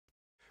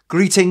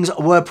Greetings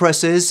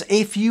WordPressers.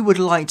 If you would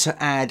like to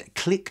add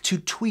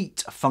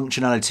click-to-tweet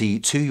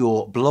functionality to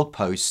your blog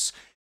posts,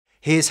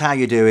 here's how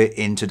you do it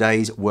in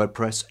today's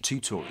WordPress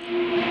tutorial.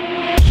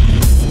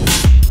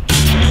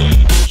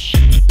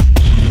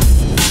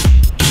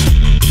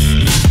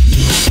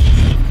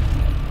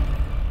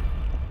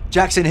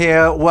 Jakson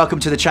here, welcome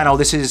to the channel.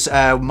 This is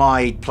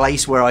my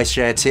place where I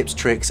share tips,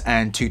 tricks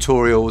and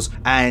tutorials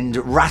and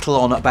rattle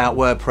on about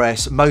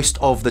WordPress most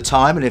of the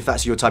time. And if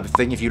that's your type of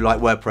thing, if you like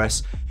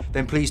WordPress,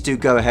 then please do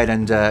go ahead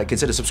and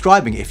consider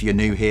subscribing if you're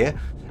new here.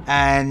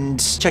 And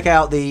check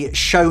out the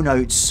show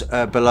notes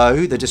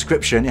below, the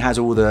description. It has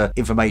all the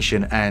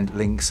information and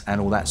links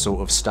and all that sort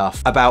of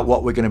stuff about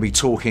what we're going to be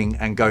talking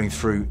and going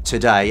through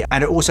today.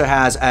 And it also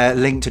has a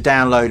link to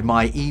download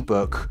my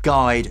ebook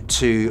guide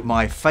to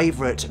my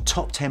favorite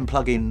top 10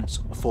 plugins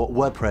for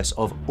WordPress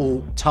of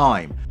all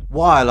time,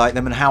 why I like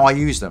them and how I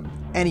use them.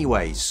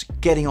 Anyways,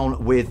 getting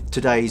on with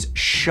today's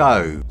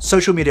show.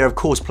 Social media, of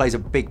course, plays a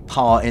big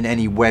part in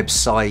any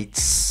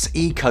website's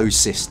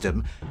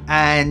ecosystem,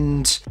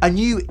 and a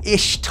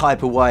new-ish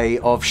type of way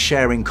of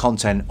sharing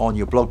content on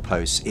your blog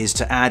posts is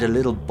to add a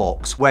little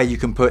box where you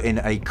can put in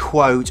a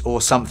quote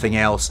or something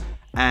else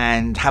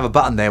and have a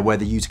button there where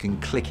the user can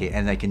click it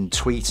and they can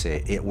tweet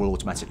it. It will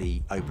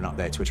automatically open up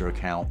their Twitter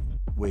account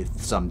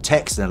with some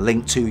text and a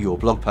link to your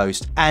blog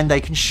post, and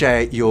they can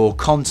share your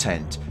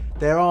content.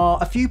 There are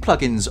a few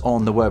plugins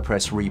on the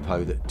WordPress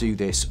repo that do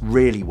this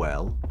really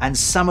well, and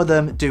some of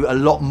them do a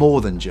lot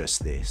more than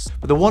just this.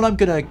 But the one I'm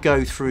going to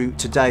go through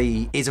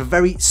today is a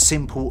very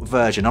simple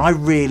version, and I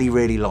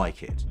really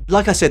like it.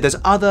 Like I said, there's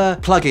other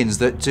plugins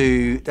that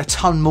do a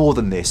ton more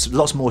than this,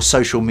 lots more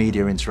social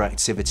media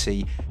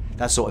interactivity,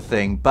 that sort of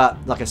thing.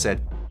 But like I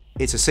said,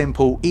 it's a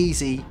simple,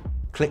 easy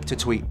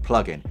click-to-tweet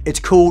plugin.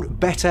 It's called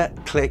Better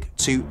Click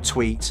to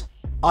Tweet.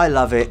 I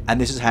love it, and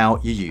this is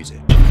how you use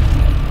it.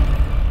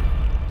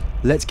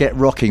 Let's get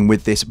rocking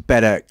with this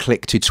Better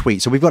Click to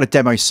Tweet. So we've got a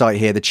demo site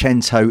here, the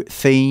Cento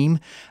theme.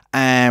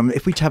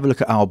 If we have a look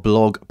at our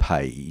blog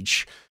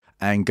page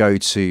and go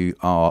to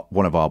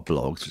one of our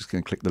blogs, just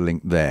going to click the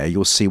link there,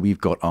 you'll see we've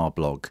got our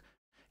blog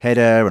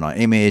header and our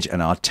image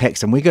and our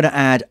text, and we're going to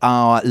add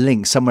our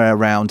link somewhere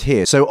around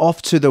here. So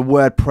off to the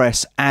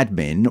WordPress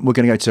admin, we're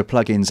going to go to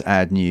plugins,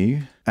 add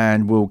new,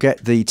 and we'll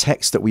get the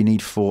text that we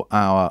need for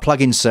our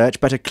plugin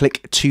search. Better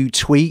Click to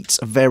Tweet,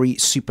 a very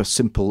super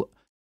simple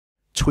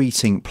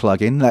tweeting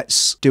plugin.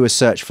 Let's do a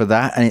search for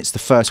that, and it's the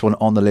first one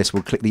on the list.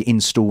 We'll click the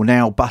Install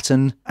Now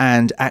button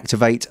and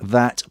activate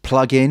that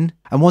plugin.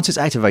 And once it's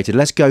activated,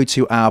 let's go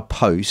to our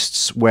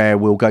posts, where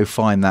we'll go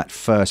find that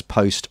first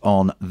post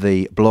on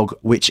the blog,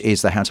 which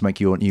is the How to Make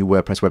Your New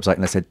WordPress Website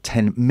in Less Than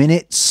 10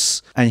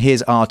 Minutes. And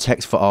here's our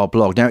text for our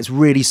blog. Now, it's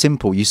really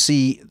simple. You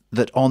see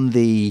that on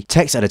the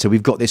text editor,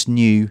 we've got this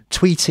new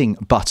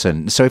tweeting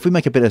button. So if we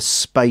make a bit of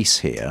space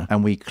here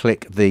and we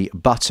click the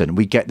button,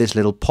 we get this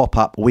little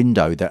pop-up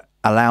window that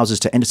allows us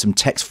to enter some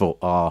text for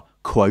our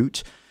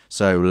quote.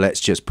 So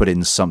let's just put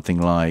in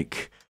something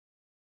like,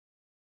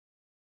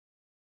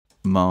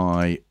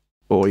 my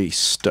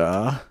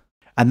oyster.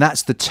 And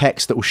that's the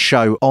text that will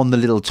show on the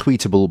little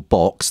tweetable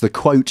box, the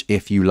quote,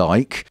 if you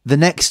like. The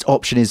next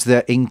option is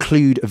the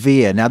include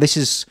via. Now this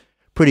is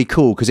pretty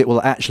cool because it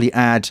will actually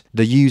add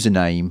the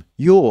username,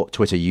 your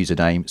Twitter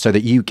username, so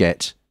that you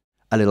get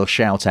a little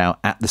shout out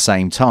at the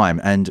same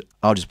time. And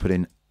I'll just put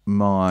in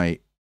my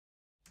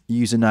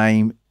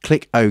username,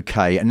 click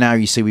OK, and now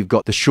you see we've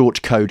got the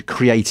short code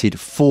created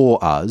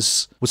for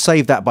us. We'll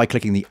save that by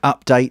clicking the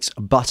update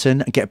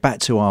button and get back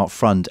to our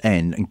front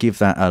end and give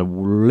that a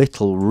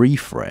little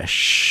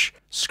refresh.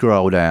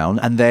 Scroll down,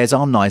 and there's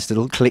our nice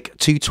little click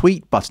to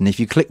tweet button. If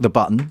you click the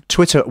button,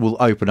 Twitter will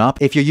open up.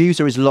 If your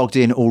user is logged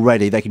in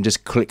already, they can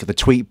just click the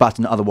tweet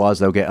button. Otherwise,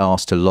 they'll get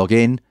asked to log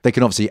in. They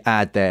can obviously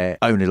add their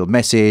own little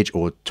message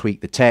or tweak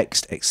the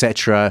text,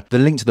 etc. The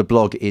link to the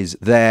blog is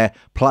there.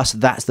 Plus,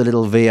 that's the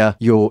little via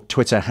your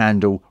Twitter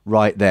handle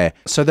right there.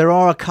 So there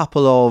are a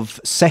couple of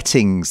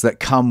settings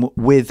that come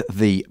with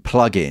the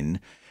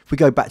plugin. If we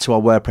go back to our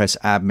WordPress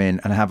admin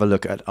and have a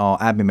look at our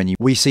admin menu,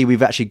 we see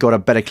we've actually got a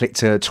Better Click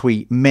to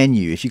Tweet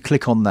menu. If you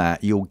click on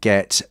that, you'll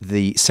get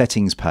the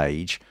settings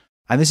page.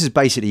 And this is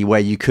basically where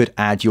you could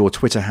add your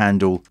Twitter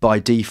handle by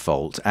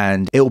default,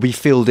 and it will be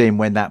filled in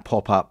when that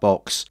pop-up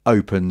box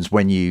opens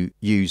when you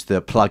use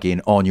the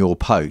plugin on your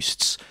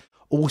posts.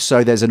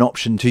 Also, there's an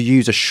option to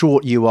use a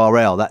short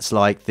URL. That's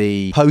like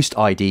the post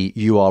ID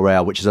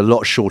URL, which is a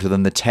lot shorter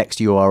than the text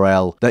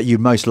URL that you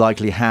most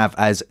likely have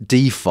as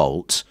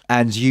default,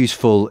 and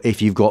useful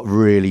if you've got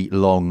really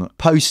long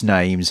post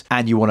names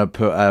and you want to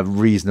put a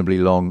reasonably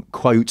long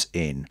quote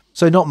in.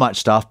 So not much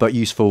stuff, but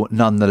useful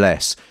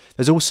nonetheless.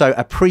 There's also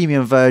a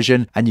premium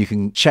version, and you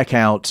can check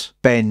out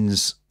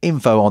Ben's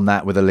info on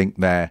that with a link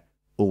there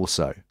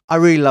also. I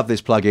really love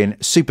this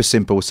plugin. Super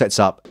simple, sets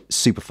up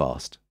super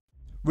fast.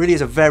 Really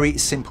is a very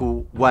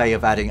simple way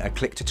of adding a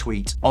click to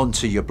tweet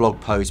onto your blog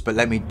post, but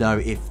let me know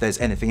if there's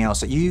anything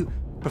else that you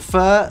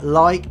prefer,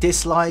 like,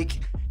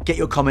 dislike. Get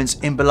your comments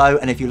in below,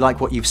 and if you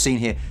like what you've seen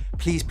here,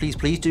 please, please,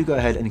 please do go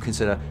ahead and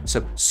consider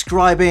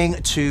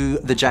subscribing to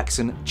the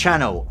Jakson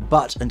channel.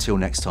 But until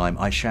next time,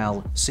 I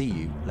shall see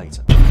you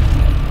later.